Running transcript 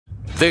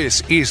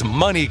This is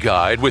Money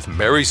Guide with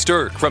Mary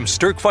Stirk from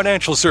Stirk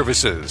Financial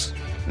Services.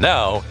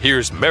 Now,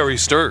 here's Mary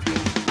Stirk.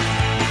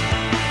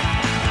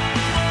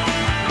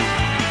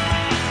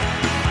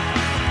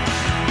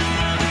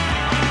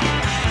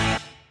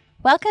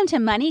 Welcome to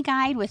Money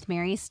Guide with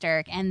Mary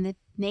Stirk, and the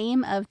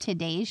name of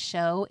today's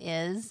show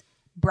is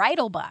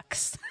Bridal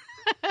Bucks.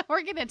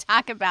 We're going to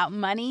talk about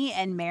money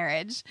and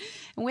marriage.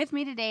 And with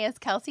me today is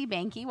Kelsey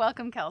Banky.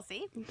 Welcome,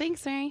 Kelsey.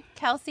 Thanks, Mary.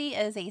 Kelsey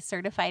is a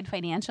certified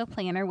financial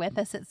planner with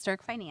us at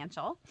Stirk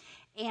Financial.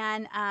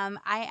 And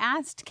I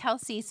asked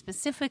Kelsey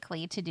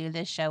specifically to do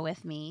this show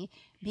with me,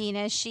 being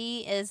as she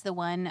is the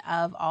one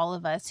of all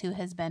of us who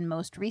has been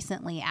most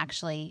recently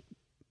actually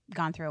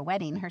gone through a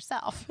wedding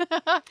herself.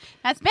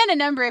 That's been a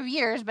number of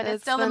years, but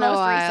it's still the most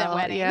recent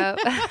wedding. Yep.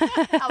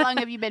 How long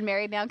have you been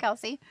married now,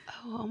 Kelsey?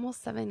 Oh,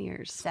 almost 7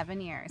 years.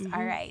 7 years. Mm-hmm.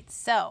 All right.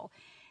 So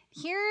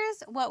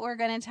here's what we're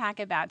going to talk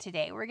about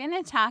today. We're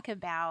going to talk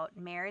about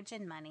marriage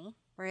and money.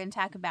 We're going to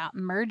talk about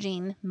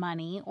merging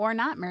money or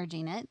not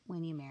merging it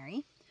when you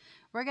marry.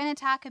 We're going to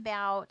talk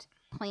about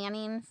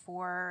planning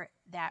for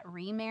that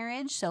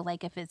remarriage. So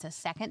like if it's a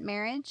second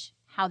marriage,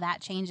 how that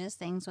changes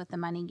things with the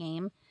money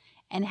game.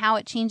 And how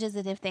it changes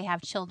it if they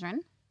have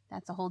children.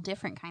 That's a whole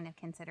different kind of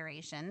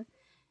consideration.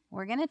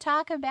 We're going to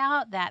talk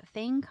about that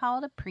thing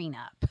called a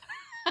prenup.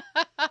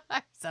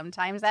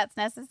 Sometimes that's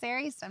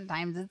necessary,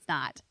 sometimes it's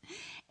not.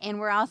 And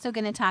we're also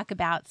going to talk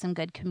about some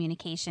good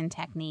communication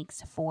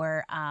techniques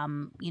for,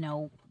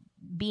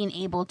 being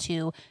able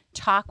to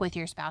talk with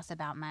your spouse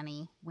about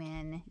money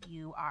when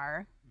you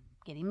are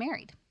getting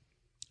married.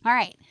 All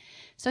right.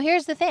 So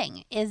here's the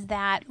thing, is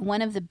that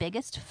one of the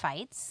biggest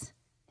fights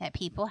that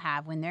people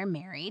have when they're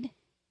married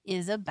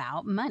is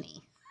about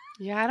money.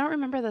 Yeah, I don't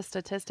remember the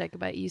statistic,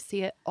 but you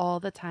see it all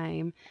the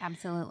time.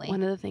 Absolutely.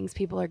 One of the things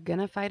people are going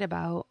to fight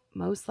about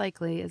most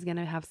likely is going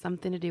to have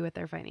something to do with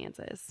their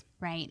finances.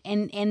 Right.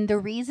 And the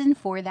reason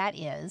for that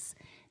is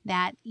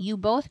that you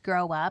both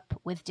grow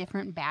up with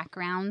different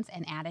backgrounds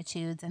and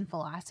attitudes and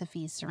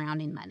philosophies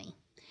surrounding money.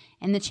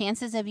 And the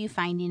chances of you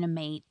finding a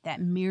mate that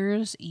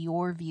mirrors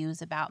your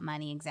views about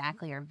money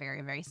exactly are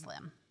very, very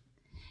slim.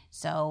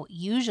 So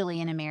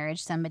usually in a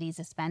marriage, somebody's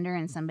a spender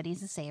and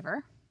somebody's a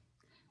saver.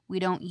 We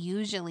don't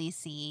usually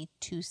see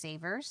two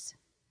savers,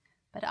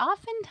 but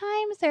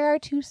oftentimes there are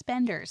two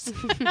spenders.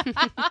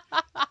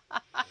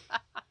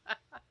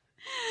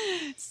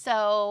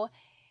 So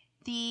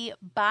the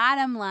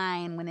bottom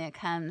line when it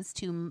comes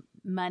to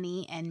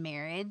money and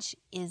marriage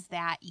is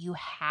that you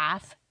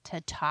have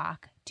to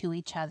talk to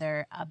each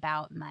other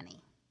about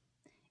money.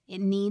 It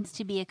needs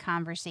to be a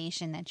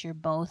conversation that you're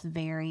both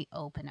very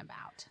open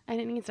about. And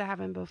it needs to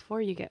happen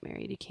before you get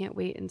married. You can't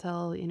wait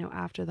until,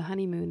 after the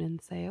honeymoon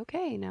and say,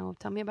 okay, now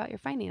tell me about your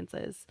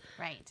finances.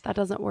 Right. That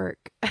doesn't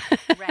work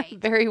Right.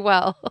 very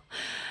well.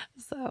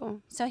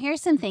 So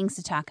here's some things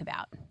to talk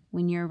about.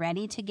 When you're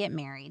ready to get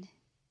married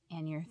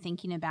and you're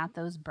thinking about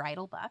those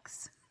bridal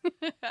bucks,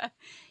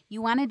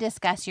 you want to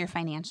discuss your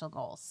financial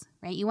goals,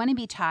 right? You want to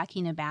be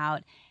talking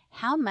about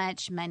how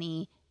much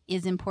money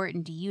is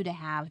important to you to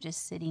have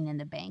just sitting in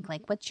the bank.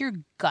 Like, what's your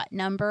gut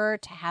number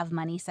to have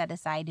money set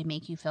aside to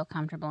make you feel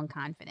comfortable and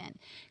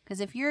confident? Because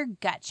if your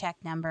gut check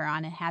number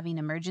on having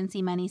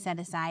emergency money set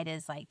aside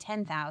is like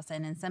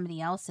 10,000 and somebody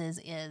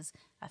else's is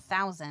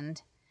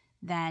 1,000,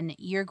 then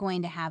you're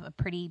going to have a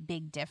pretty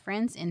big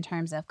difference in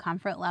terms of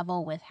comfort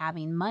level with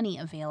having money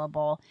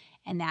available.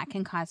 And that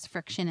can cause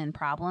friction and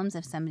problems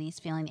if somebody's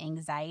feeling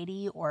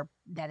anxiety or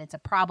that it's a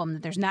problem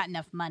that there's not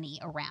enough money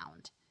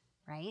around,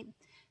 right?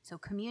 So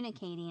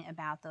communicating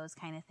about those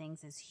kind of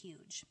things is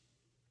huge.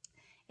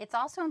 It's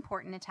also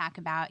important to talk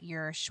about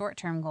your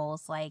short-term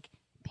goals like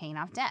paying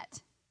off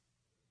debt,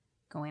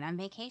 going on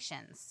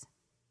vacations,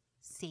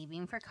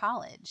 saving for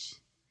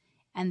college,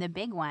 and the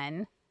big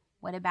one,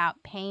 what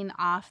about paying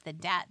off the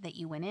debt that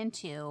you went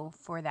into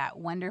for that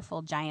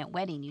wonderful giant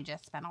wedding you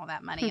just spent all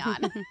that money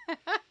on?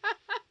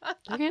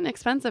 They're getting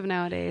expensive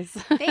nowadays.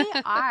 They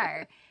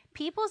are.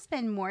 People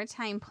spend more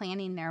time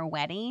planning their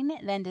wedding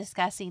than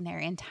discussing their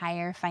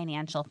entire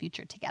financial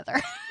future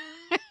together.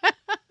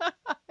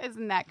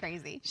 Isn't that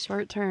crazy?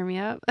 Short term,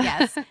 yep.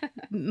 Yes.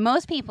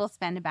 Most people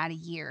spend about a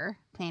year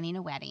planning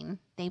a wedding.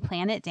 They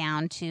plan it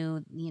down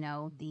to,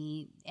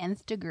 the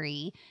nth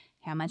degree,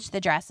 how much the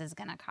dress is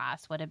going to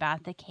cost. What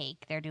about the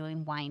cake? They're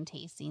doing wine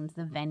tastings,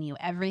 the venue,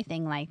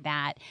 everything like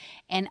that.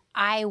 And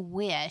I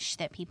wish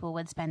that people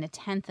would spend a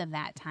tenth of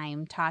that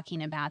time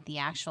talking about the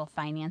actual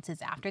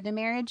finances after the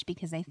marriage,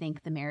 because I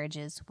think the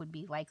marriages would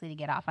be likely to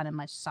get off on a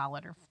much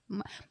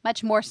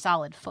more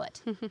solid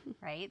foot,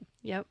 right?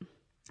 Yep.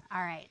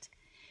 All right.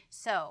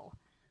 So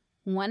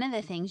one of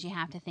the things you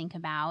have to think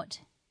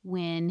about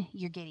when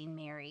you're getting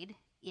married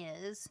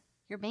is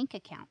your bank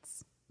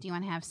accounts. Do you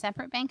want to have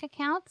separate bank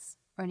accounts?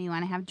 Or do you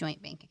want to have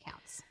joint bank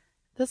accounts?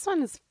 This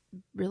one is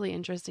really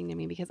interesting to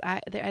me because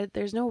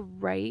there's no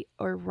right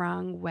or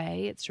wrong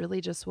way. It's really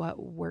just what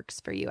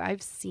works for you.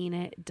 I've seen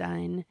it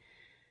done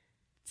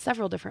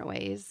several different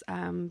ways,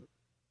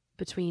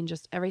 between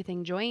just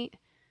everything joint,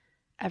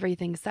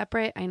 everything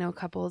separate. I know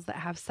couples that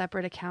have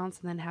separate accounts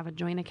and then have a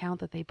joint account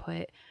that they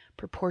put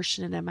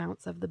proportionate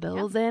amounts of the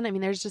bills in. I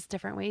mean, there's just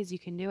different ways you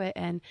can do it.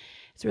 And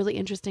it's really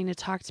interesting to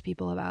talk to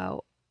people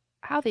about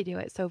how they do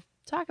it. So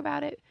talk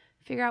about it,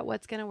 figure out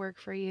what's going to work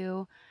for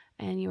you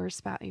and your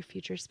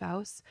future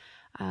spouse.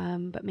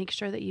 But make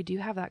sure that you do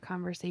have that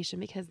conversation,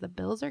 because the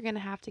bills are going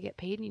to have to get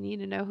paid and you need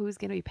to know who's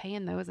going to be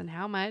paying those and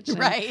how much. And,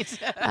 Right.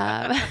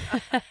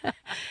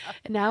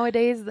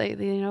 nowadays,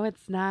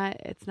 it's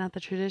not the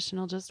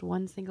traditional just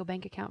one single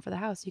bank account for the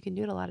house. You can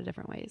do it a lot of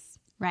different ways.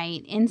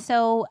 Right. And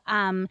so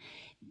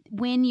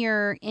when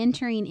you're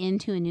entering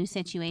into a new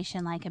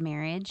situation like a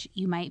marriage,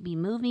 you might be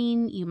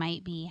moving, you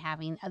might be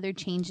having other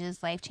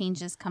changes, life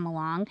changes come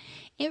along.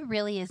 It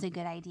really is a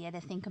good idea to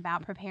think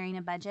about preparing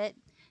a budget.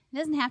 It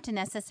doesn't have to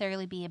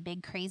necessarily be a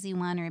big crazy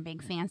one or a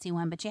big fancy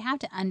one, but you have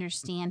to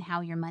understand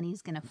how your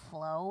money's going to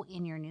flow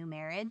in your new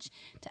marriage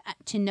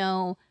to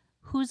know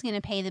who's going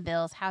to pay the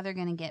bills, how they're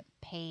going to get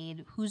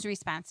paid, whose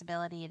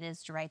responsibility it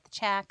is to write the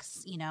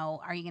checks.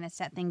 Are you going to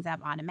set things up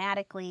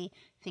automatically?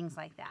 Things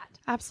like that.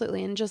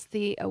 Absolutely. And just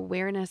the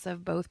awareness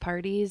of both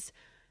parties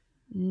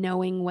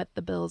knowing what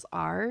the bills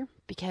are,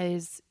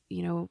 because,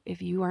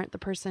 if you aren't the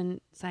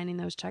person signing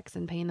those checks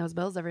and paying those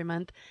bills every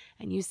month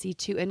and you see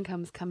two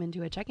incomes come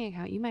into a checking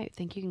account, you might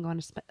think you can go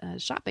on a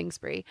shopping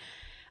spree.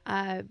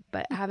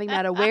 But having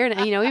that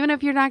awareness, even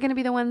if you're not going to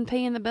be the one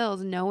paying the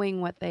bills,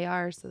 knowing what they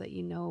are so that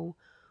you know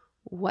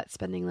what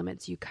spending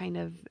limits you kind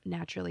of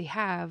naturally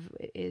have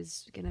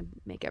is going to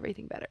make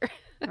everything better.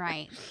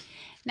 Right.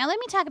 Now, let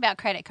me talk about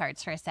credit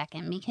cards for a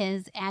second,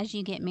 because as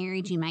you get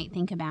married, you might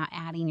think about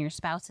adding your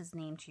spouse's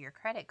name to your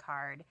credit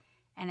card.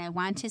 And I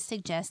want to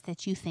suggest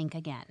that you think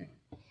again.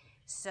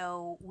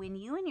 So when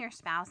you and your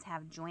spouse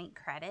have joint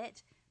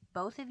credit,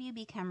 both of you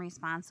become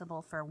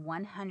responsible for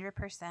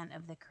 100%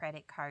 of the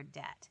credit card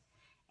debt.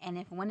 And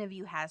if one of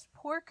you has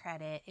poor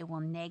credit, it will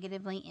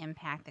negatively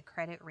impact the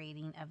credit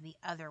rating of the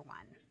other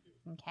one.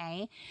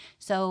 Okay,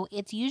 so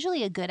it's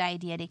usually a good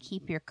idea to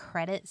keep your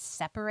credit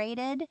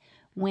separated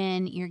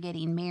when you're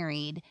getting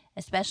married,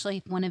 especially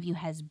if one of you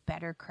has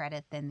better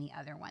credit than the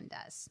other one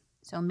does.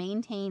 So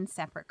maintain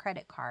separate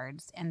credit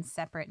cards and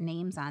separate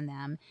names on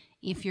them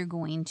if you're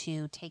going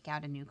to take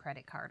out a new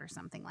credit card or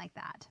something like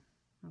that.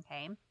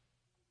 Okay.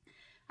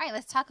 All right,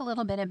 let's talk a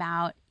little bit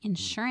about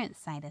insurance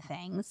side of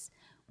things.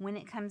 When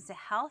it comes to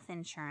health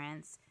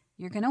insurance,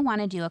 you're going to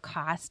want to do a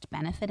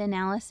cost-benefit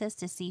analysis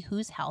to see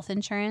whose health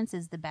insurance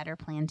is the better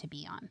plan to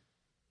be on,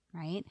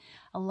 right?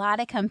 A lot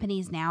of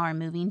companies now are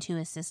moving to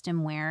a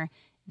system where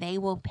they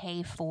will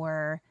pay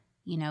for,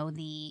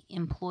 the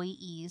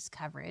employee's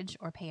coverage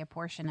or pay a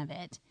portion of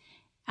it,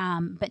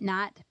 but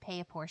not pay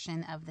a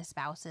portion of the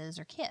spouse's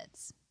or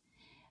kids.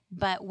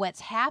 But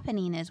what's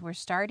happening is we're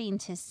starting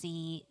to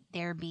see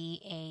there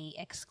be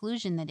a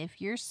exclusion that if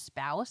your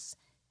spouse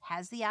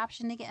has the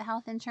option to get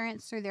health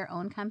insurance through their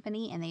own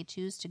company and they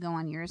choose to go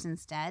on yours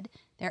instead,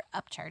 they're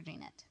upcharging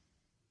it,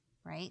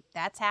 right?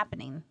 That's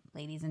happening,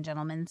 ladies and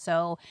gentlemen.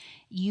 So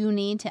you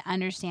need to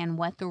understand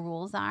what the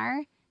rules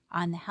are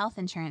on the health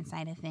insurance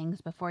side of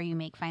things before you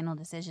make final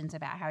decisions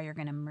about how you're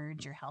going to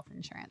merge your health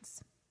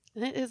insurance.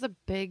 And it is a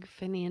big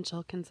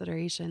financial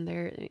consideration.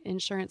 Their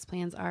insurance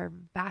plans are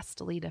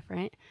vastly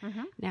different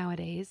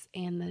nowadays,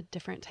 and the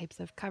different types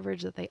of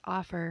coverage that they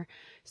offer.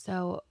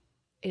 So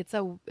it's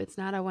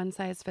not a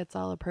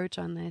one-size-fits-all approach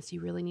on this.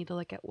 You really need to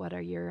look at what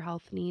are your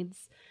health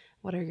needs,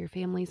 what are your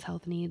family's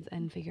health needs,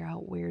 and figure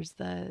out where's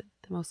the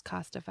most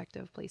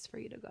cost-effective place for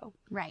you to go.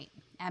 Right.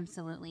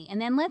 Absolutely. And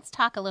then let's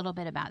talk a little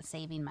bit about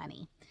saving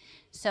money.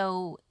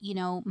 So,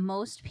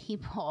 most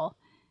people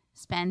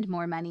spend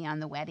more money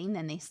on the wedding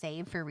than they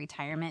save for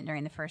retirement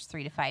during the first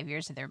 3 to 5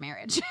 years of their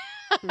marriage.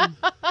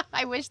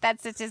 I wish that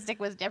statistic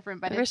was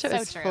different, but it's so true. I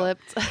wish it was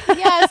flipped.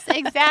 Yes,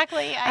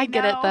 exactly. I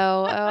get it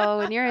though. Oh,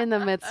 when you're in the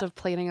midst of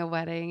planning a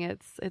wedding,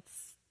 it's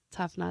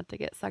tough not to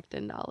get sucked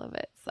into all of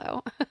it.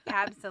 So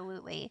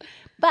absolutely.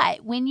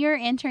 But when you're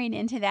entering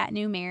into that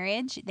new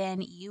marriage,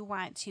 then you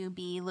want to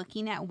be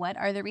looking at what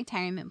are the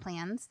retirement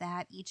plans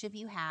that each of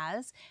you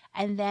has.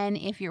 And then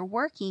if you're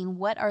working,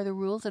 what are the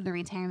rules of the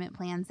retirement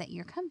plans that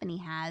your company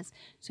has,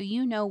 so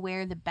you know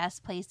where the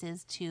best place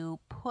is to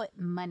put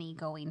money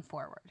going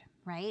forward.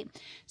 Right?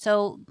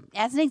 So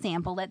as an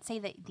example, let's say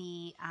that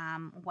the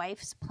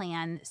wife's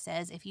plan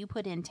says if you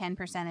put in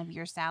 10% of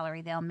your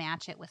salary, they'll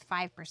match it with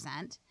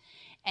 5%.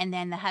 And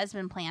then the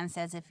husband plan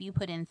says if you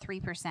put in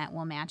 3%,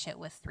 we'll match it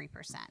with 3%.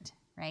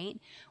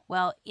 Right?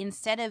 Well,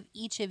 instead of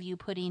each of you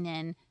putting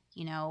in,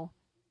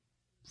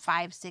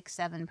 5, 6,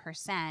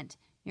 7%,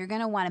 you're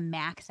going to want to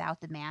max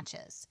out the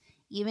matches.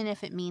 Even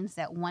if it means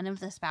that one of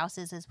the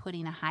spouses is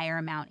putting a higher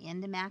amount in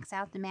to max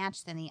out the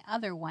match than the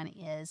other one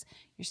is,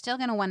 you're still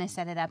going to want to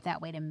set it up that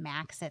way to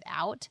max it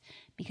out,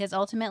 because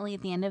ultimately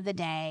at the end of the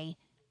day,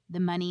 the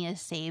money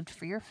is saved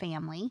for your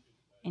family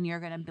and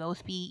you're going to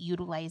both be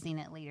utilizing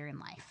it later in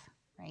life,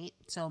 right?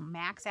 So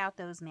max out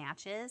those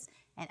matches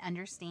and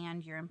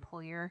understand your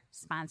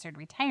employer-sponsored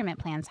retirement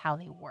plans, how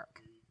they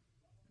work.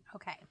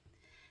 Okay,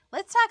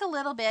 let's talk a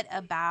little bit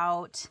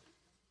about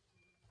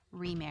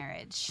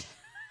remarriage.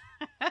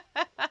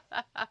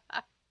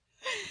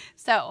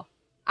 So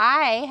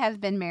I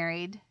have been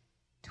married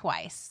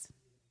twice,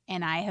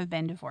 and I have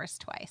been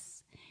divorced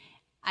twice.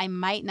 I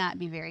might not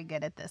be very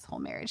good at this whole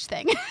marriage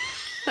thing.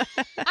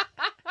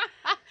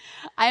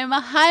 I am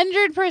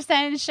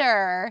 100%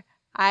 sure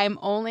I'm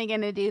only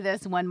going to do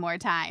this one more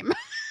time.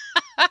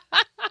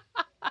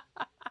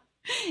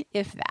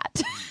 If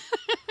that.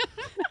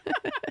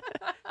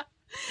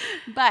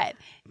 But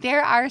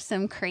there are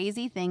some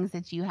crazy things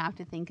that you have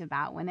to think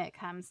about when it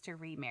comes to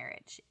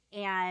remarriage.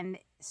 And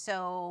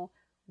so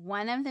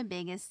one of the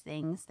biggest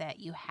things that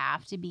you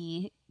have to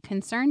be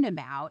concerned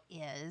about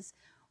is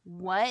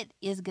what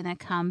is going to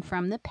come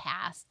from the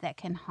past that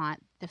can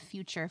haunt the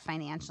future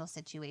financial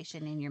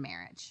situation in your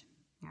marriage.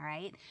 All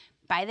right.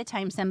 By the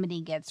time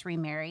somebody gets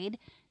remarried,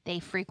 they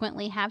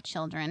frequently have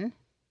children.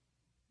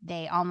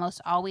 They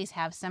almost always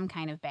have some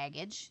kind of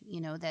baggage,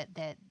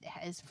 that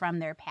is from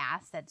their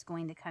past that's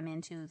going to come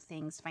into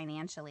things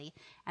financially.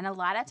 And a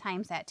lot of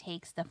times that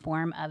takes the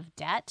form of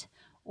debt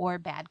or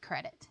bad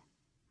credit.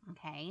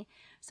 Okay.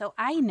 So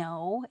I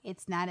know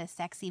it's not a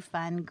sexy,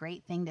 fun,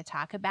 great thing to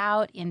talk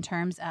about in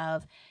terms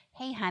of,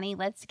 hey, honey,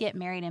 let's get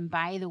married. And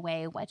by the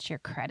way, what's your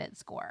credit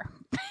score?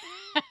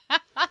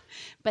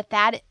 But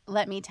that,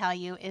 let me tell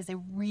you, is a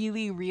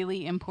really,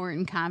 really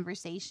important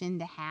conversation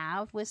to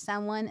have with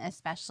someone,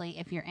 especially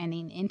if you're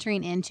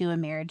entering into a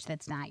marriage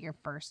that's not your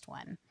first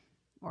one,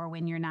 or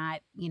when you're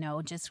not,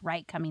 just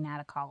right coming out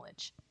of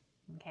college.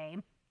 Okay.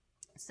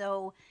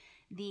 So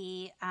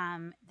the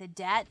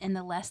debt and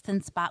the less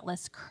than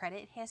spotless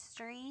credit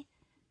history,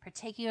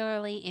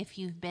 particularly if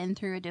you've been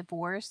through a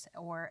divorce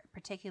or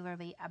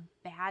particularly a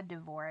bad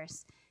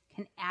divorce,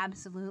 can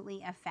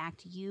absolutely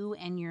affect you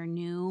and your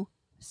new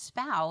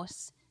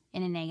spouse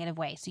in a negative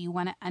way. So you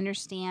want to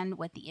understand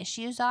what the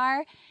issues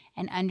are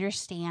and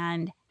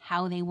understand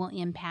how they will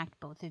impact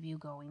both of you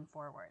going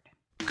forward.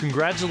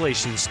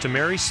 Congratulations to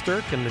Mary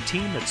Stirk and the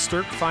team at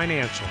Stirk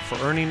Financial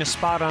for earning a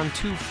spot on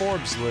 2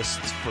 Forbes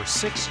lists for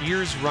 6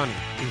 years running,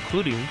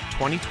 including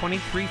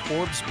 2023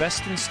 Forbes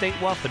Best in State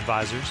Wealth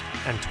Advisors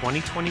and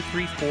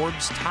 2023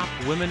 Forbes Top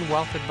Women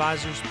Wealth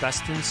Advisors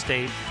Best in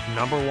State,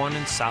 #1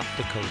 in South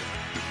Dakota.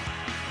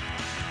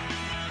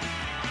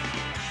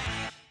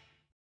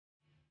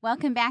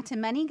 Welcome back to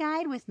Money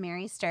Guide with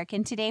Mary Stirk,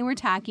 and today we're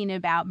talking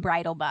about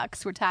Bridal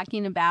Bucks. We're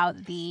talking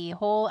about the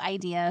whole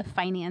idea of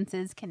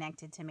finances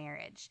connected to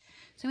marriage.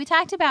 So we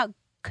talked about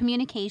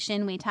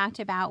communication. We talked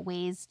about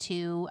ways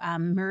to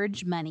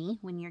merge money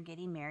when you're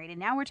getting married,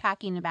 and now we're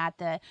talking about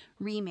the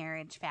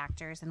remarriage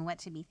factors and what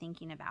to be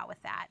thinking about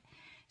with that.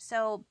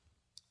 So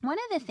one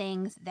of the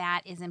things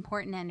that is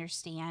important to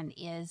understand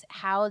is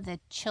how the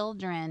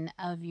children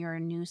of your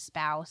new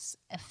spouse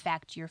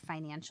affect your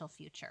financial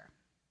future.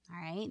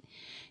 All right.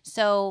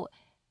 So,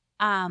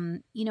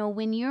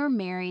 when you're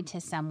married to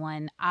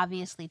someone,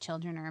 obviously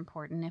children are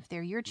important. If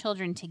they're your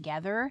children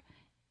together,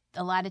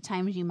 a lot of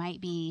times you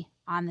might be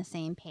on the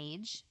same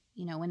page,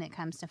 when it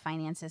comes to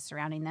finances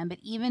surrounding them. But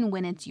even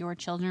when it's your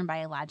children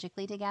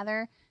biologically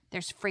together,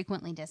 there's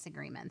frequently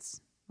disagreements.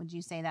 Would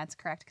you say that's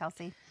correct,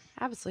 Kelsey?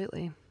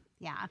 Absolutely.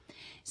 Yeah.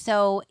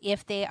 So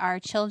if they are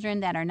children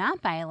that are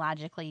not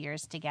biologically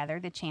yours together,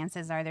 the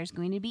chances are there's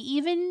going to be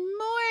even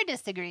more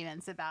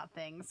disagreements about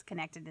things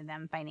connected to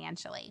them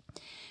financially.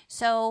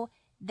 So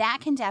that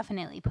can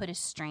definitely put a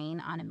strain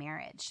on a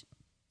marriage.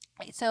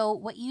 So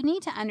what you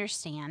need to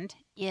understand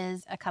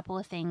is a couple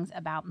of things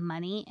about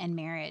money and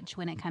marriage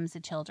when it comes to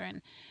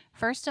children.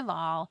 First of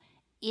all,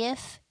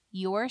 if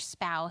your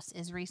spouse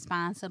is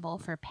responsible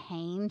for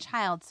paying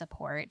child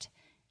support,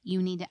 you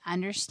need to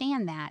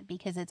understand that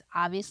because it's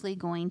obviously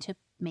going to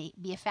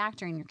be a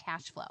factor in your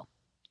cash flow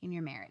in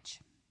your marriage,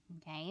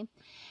 okay?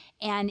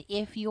 And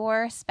if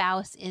your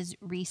spouse is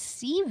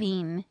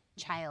receiving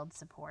child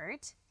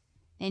support,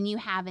 then you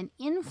have an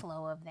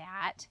inflow of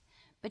that,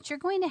 but you're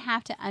going to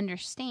have to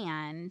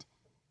understand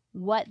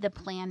what the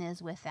plan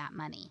is with that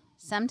money.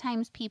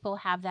 Sometimes people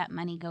have that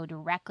money go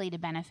directly to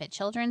benefit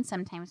children.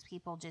 Sometimes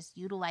people just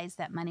utilize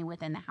that money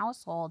within the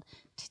household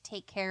to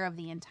take care of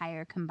the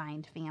entire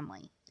combined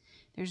family.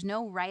 There's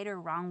no right or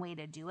wrong way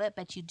to do it,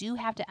 but you do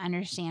have to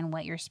understand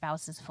what your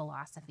spouse's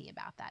philosophy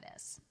about that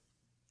is.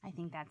 I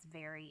think that's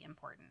very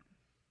important.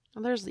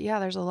 Well, there's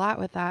a lot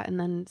with that. And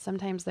then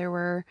sometimes there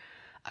were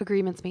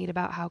agreements made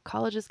about how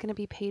college is going to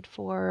be paid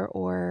for,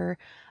 or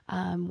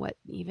what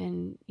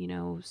even,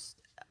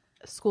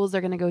 schools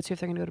they're going to go to, if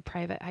they're going to go to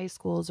private high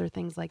schools or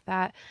things like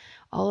that.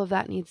 All of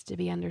that needs to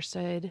be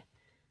understood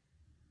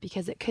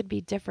because it could be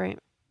different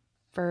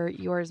for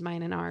yours,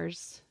 mine, and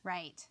ours.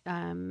 Right.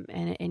 And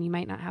you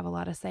might not have a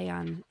lot of say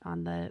on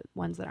the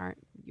ones that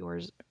aren't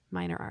yours,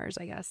 mine, or ours,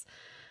 I guess.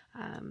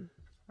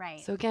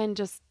 Right. So again,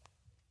 just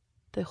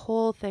the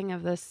whole thing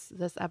of this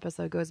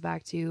episode goes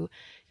back to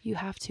you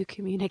have to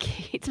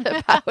communicate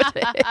about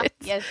it.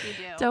 Yes, you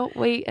do. Don't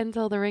wait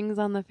until the ring's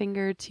on the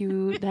finger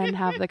to then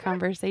have the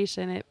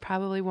conversation. It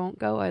probably won't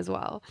go as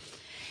well.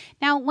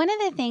 Now, one of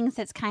the things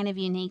that's kind of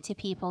unique to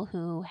people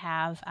who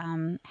have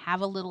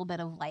a little bit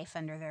of life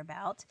under their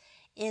belt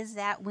is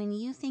that when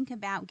you think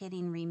about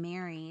getting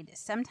remarried,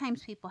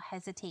 sometimes people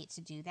hesitate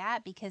to do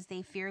that because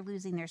they fear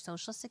losing their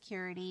Social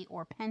Security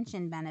or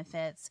pension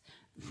benefits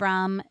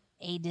from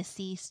a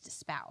deceased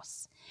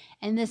spouse.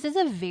 And this is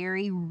a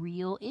very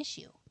real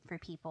issue for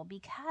people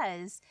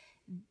because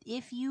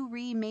if you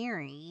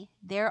remarry,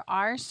 there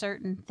are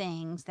certain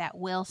things that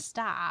will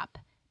stop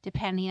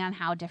depending on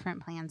how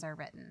different plans are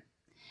written.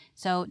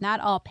 So not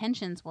all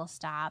pensions will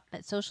stop,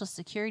 but Social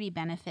Security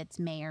benefits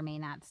may or may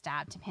not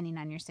stop depending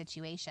on your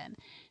situation.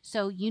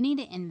 So you need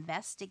to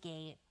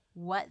investigate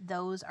what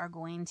those are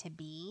going to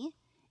be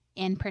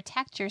and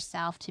protect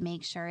yourself to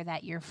make sure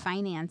that your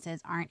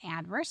finances aren't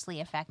adversely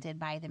affected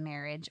by the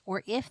marriage,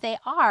 or if they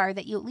are,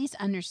 that you at least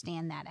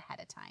understand that ahead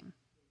of time.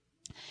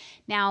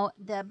 Now,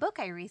 the book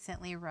I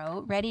recently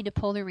wrote, Ready to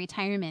Pull the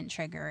Retirement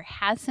Trigger,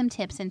 has some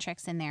tips and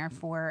tricks in there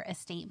for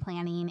estate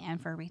planning and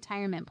for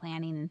retirement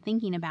planning and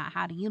thinking about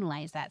how to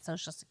utilize that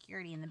Social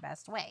Security in the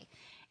best way.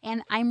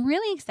 And I'm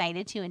really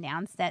excited to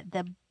announce that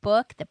the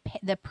book,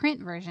 the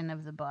print version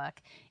of the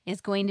book, is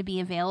going to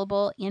be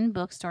available in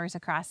bookstores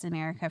across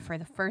America for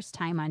the first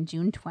time on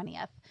June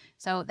 20th.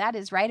 So that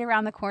is right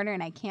around the corner,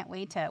 and I can't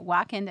wait to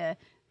walk into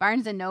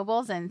Barnes and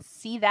Nobles and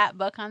see that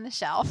book on the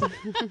shelf.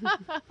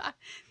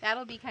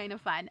 That'll be kind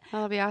of fun.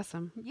 That'll be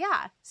awesome.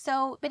 Yeah.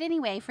 So, but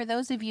anyway, for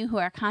those of you who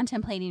are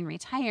contemplating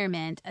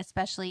retirement,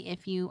 especially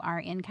if you are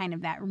in kind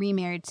of that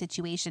remarried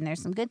situation,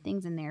 there's some good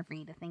things in there for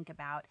you to think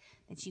about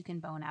that you can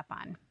bone up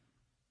on.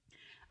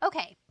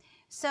 Okay.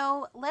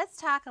 So let's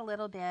talk a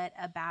little bit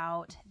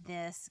about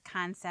this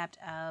concept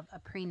of a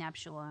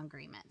prenuptial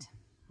agreement.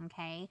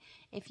 Okay.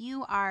 If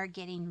you are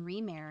getting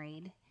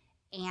remarried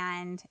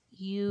and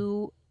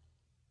you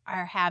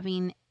are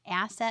having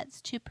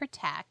assets to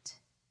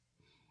protect,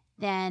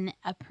 then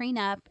a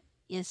prenup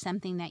is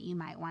something that you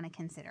might want to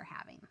consider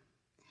having.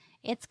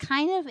 It's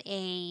kind of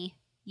a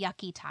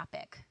yucky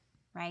topic,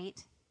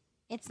 right?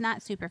 It's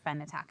not super fun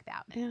to talk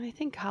about. And I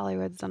think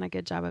Hollywood's done a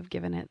good job of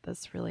giving it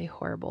this really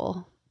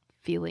horrible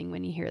feeling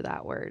when you hear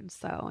that word.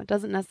 So it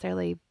doesn't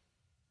necessarily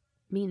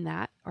mean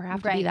that or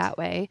have to be that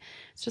way.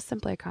 It's just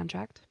simply a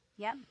contract.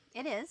 Yep,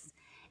 it is.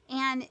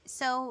 And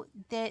so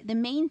the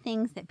main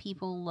things that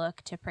people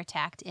look to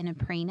protect in a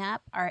prenup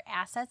are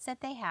assets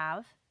that they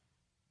have,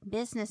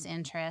 business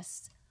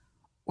interests,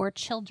 or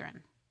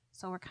children.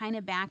 So we're kind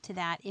of back to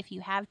that. If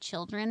you have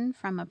children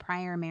from a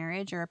prior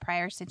marriage or a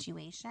prior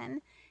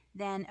situation,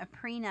 then a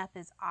prenup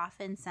is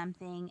often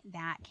something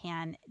that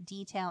can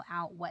detail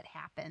out what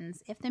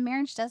happens if the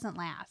marriage doesn't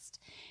last.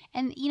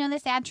 And, you know, the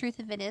sad truth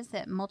of it is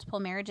that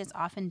multiple marriages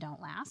often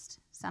don't last.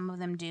 Some of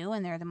them do,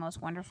 and they're the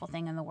most wonderful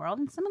thing in the world,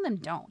 and some of them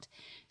don't.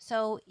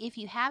 So if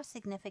you have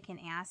significant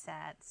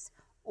assets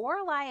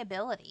or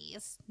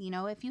liabilities, you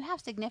know, if you have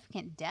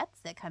significant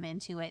debts that come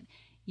into it,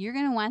 you're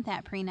going to want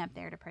that prenup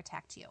there to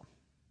protect you.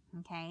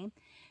 Okay?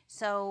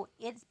 So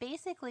it's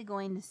basically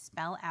going to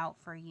spell out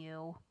for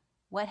you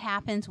what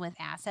happens with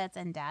assets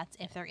and debts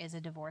if there is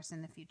a divorce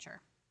in the future.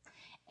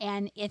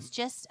 And it's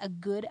just a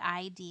good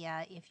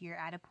idea if you're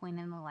at a point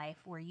in the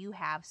life where you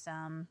have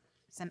some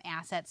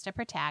assets to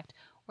protect,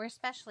 or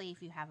especially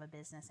if you have a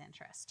business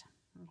interest.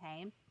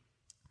 Okay?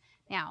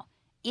 Now,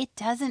 it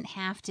doesn't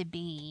have to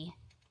be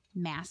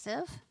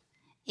massive.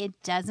 It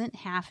doesn't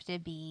have to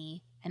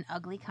be an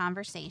ugly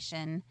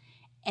conversation.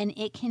 And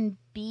it can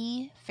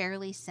be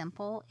fairly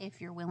simple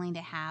if you're willing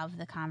to have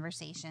the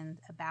conversation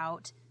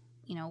about,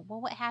 you know,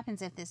 well, what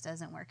happens if this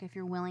doesn't work, if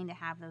you're willing to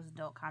have those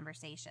adult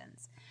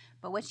conversations.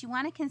 But what you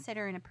want to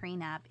consider in a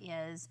prenup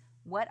is,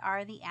 what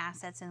are the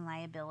assets and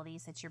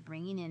liabilities that you're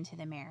bringing into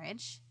the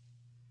marriage?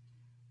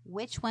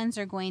 Which ones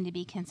are going to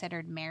be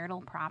considered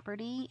marital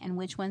property, and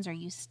which ones are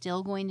you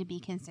still going to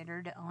be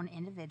considered to own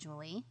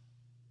individually?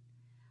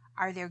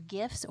 Are there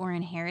gifts or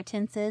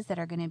inheritances that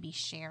are going to be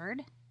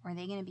shared, or are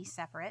they going to be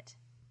separate?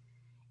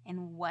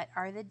 And what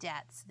are the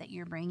debts that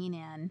you're bringing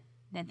in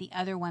that the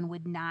other one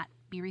would not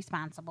be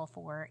responsible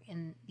for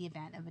in the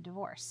event of a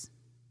divorce?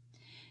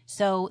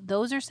 So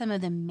those are some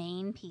of the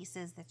main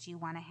pieces that you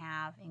want to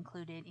have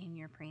included in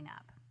your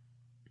prenup.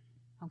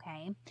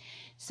 Okay?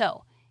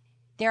 So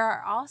there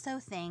are also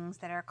things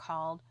that are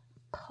called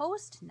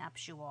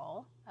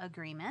postnuptial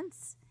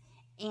agreements.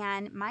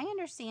 And my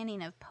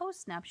understanding of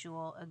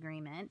postnuptial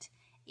agreement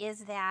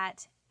is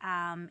that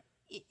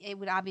it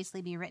would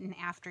obviously be written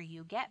after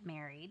you get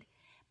married,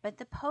 but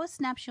the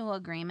postnuptial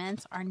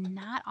agreements are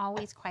not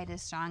always quite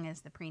as strong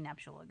as the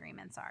prenuptial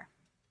agreements are.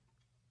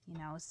 You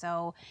know,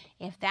 so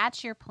if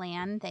that's your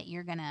plan, that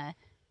you're going to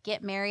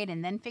get married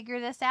and then figure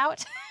this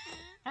out,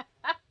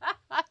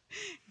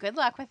 good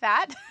luck with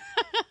that.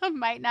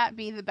 Might not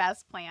be the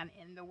best plan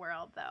in the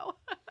world, though.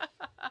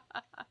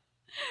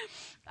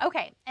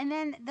 Okay, and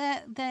then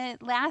the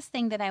last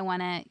thing that I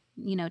want to,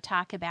 you know,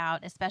 talk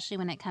about, especially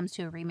when it comes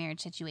to a remarriage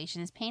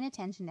situation, is paying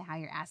attention to how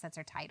your assets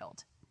are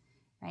titled,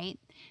 right?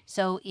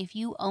 So if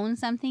you own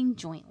something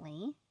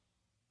jointly,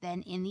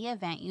 then in the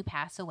event you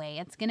pass away,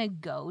 it's going to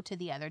go to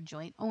the other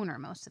joint owner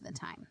most of the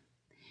time.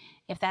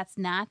 If that's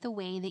not the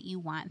way that you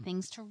want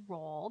things to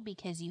roll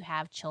because you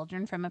have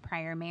children from a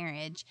prior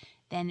marriage,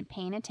 then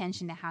paying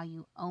attention to how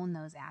you own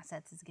those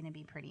assets is going to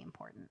be pretty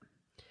important.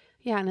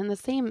 Yeah, and in the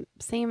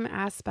same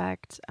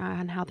aspect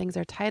on how things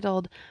are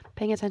titled,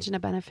 paying attention to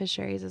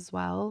beneficiaries as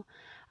well.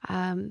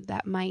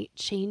 That might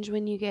change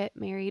when you get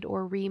married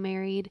or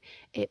remarried.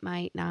 It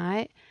might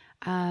not.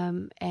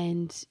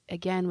 And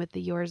again, with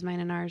the yours, mine,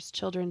 and ours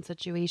children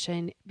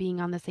situation, being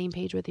on the same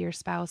page with your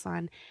spouse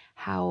on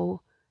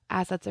how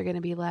assets are going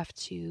to be left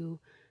to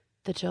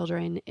the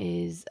children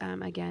is,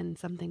 again,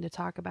 something to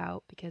talk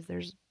about, because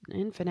there's an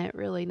infinite,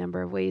 really,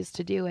 number of ways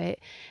to do it.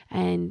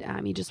 And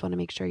you just want to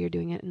make sure you're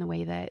doing it in a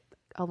way that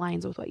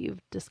aligns with what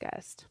you've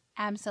discussed.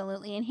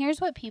 Absolutely. And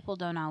here's what people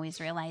don't always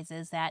realize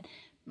is that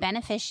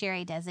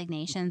beneficiary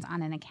designations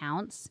on an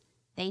accounts,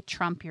 they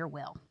trump your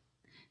will.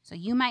 So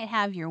you might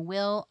have your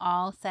will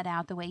all set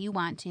out the way you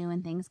want to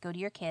and things go to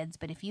your kids,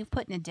 but if you've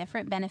put in a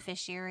different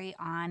beneficiary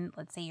on,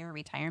 let's say, your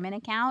retirement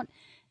account,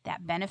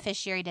 that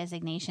beneficiary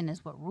designation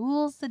is what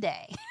rules the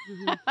day.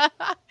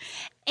 Mm-hmm.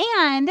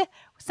 And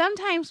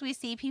sometimes we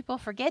see people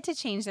forget to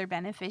change their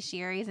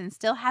beneficiaries and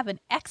still have an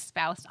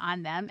ex-spouse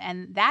on them.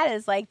 And that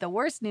is like the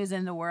worst news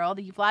in the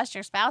world. You've lost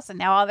your spouse and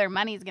now all their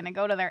money is going to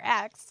go to their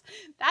ex.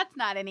 That's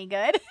not any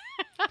good.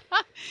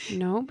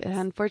 Nope. It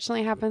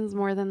unfortunately happens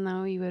more than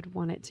though you would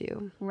want it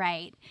to.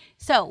 Right.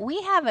 So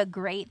we have a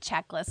great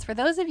checklist for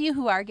those of you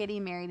who are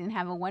getting married and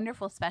have a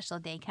wonderful special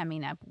day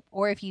coming up,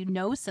 or if you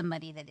know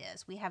somebody that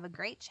is. We have a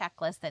great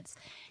checklist that's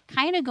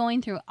kind of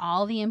going through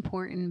all the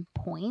important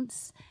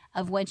points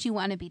of what you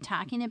want to be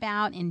talking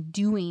about and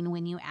doing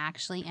when you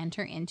actually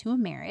enter into a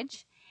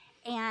marriage.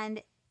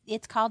 And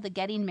it's called the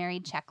Getting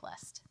Married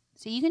Checklist.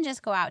 So you can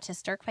just go out to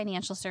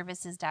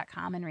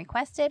stirkfinancialservices.com and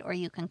request it, or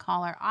you can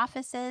call our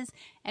offices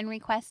and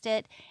request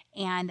it,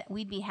 and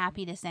we'd be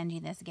happy to send you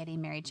this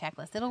Getting Married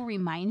Checklist. It'll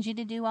remind you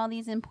to do all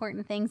these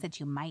important things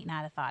that you might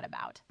not have thought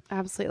about.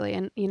 Absolutely.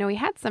 And, we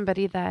had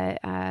somebody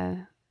that,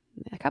 a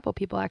couple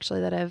people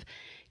actually, that have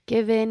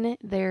given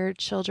their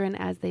children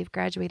as they've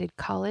graduated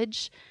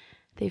college.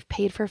 They've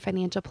paid for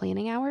financial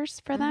planning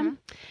hours for them,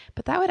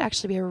 but that would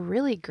actually be a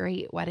really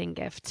great wedding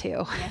gift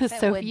too.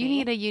 Yes, so if you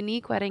need a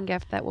unique wedding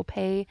gift that will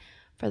pay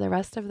for the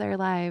rest of their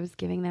lives,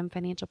 giving them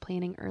financial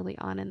planning early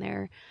on in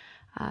their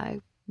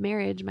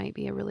marriage might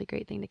be a really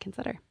great thing to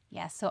consider.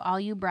 Yes. So all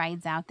you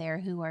brides out there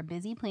who are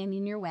busy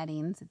planning your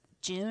weddings, it's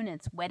June,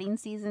 it's wedding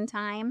season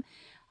time.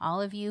 All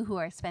of you who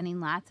are spending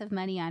lots of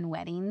money on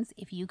weddings,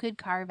 if you could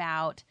carve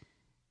out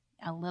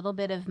a little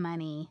bit of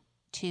money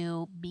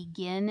to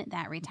begin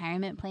that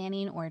retirement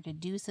planning or to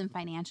do some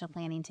financial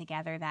planning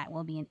together, that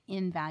will be an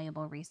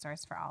invaluable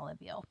resource for all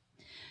of you.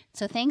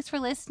 So thanks for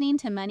listening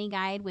to Money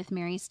Guide with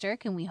Mary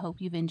Stirk, and we hope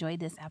you've enjoyed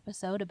this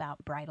episode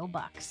about Bridal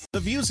Bucks. The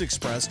views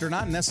expressed are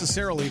not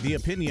necessarily the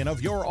opinion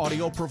of your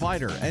audio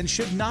provider and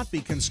should not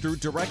be construed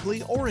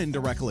directly or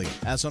indirectly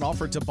as an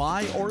offer to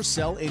buy or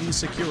sell any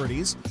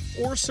securities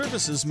or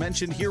services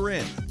mentioned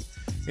herein.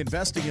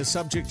 Investing is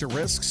subject to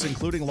risks,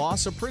 including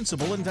loss of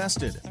principal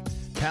invested.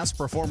 Past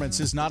performance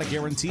is not a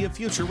guarantee of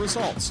future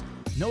results.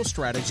 No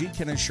strategy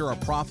can ensure a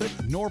profit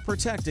nor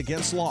protect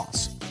against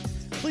loss.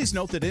 Please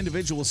note that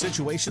individual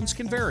situations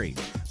can vary.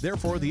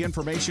 Therefore, the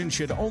information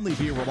should only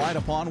be relied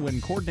upon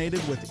when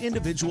coordinated with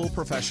individual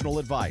professional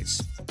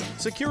advice.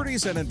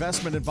 Securities and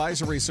investment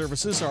advisory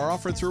services are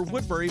offered through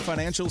Woodbury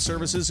Financial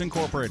Services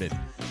Incorporated,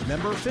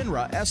 member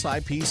FINRA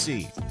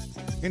SIPC.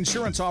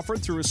 Insurance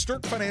offered through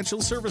Stirk Financial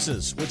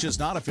Services, which is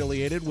not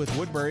affiliated with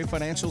Woodbury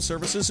Financial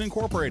Services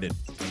Incorporated.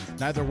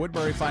 Neither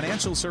Woodbury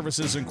Financial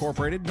Services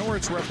Incorporated nor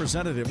its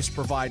representatives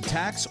provide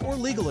tax or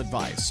legal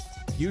advice.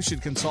 You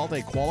should consult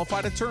a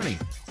qualified attorney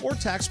or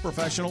tax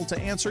professional to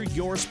answer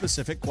your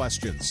specific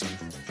questions.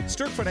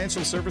 Stirk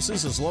Financial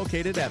Services is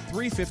located at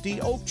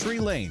 350 Oak Tree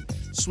Lane,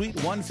 Suite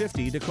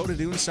 150, Dakota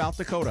Dunes, South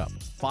Dakota,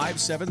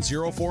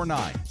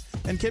 57049,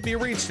 and can be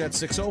reached at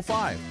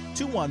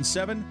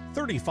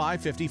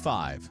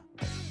 605-217-3555.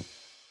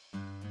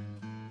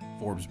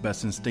 Forbes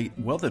Best in State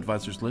Wealth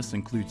Advisors list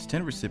includes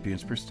 10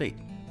 recipients per state.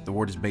 The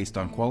award is based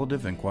on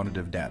qualitative and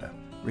quantitative data,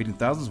 rating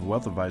thousands of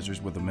wealth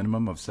advisors with a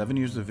minimum of 7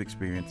 years of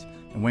experience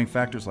and weighing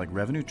factors like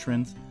revenue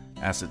trends,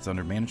 assets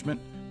under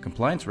management,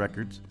 compliance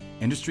records,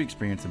 industry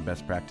experience, and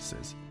best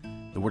practices.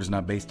 The award is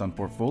not based on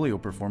portfolio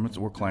performance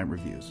or client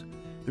reviews.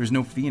 There is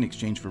no fee in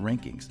exchange for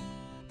rankings.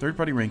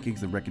 Third-party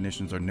rankings and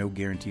recognitions are no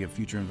guarantee of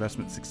future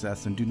investment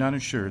success and do not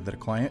ensure that a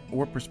client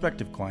or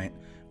prospective client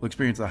will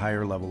experience a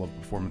higher level of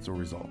performance or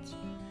results.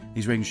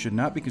 These ratings should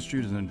not be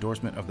construed as an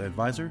endorsement of the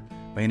advisor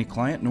by any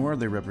client, nor are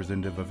they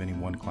representative of any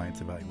one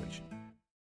client's evaluation.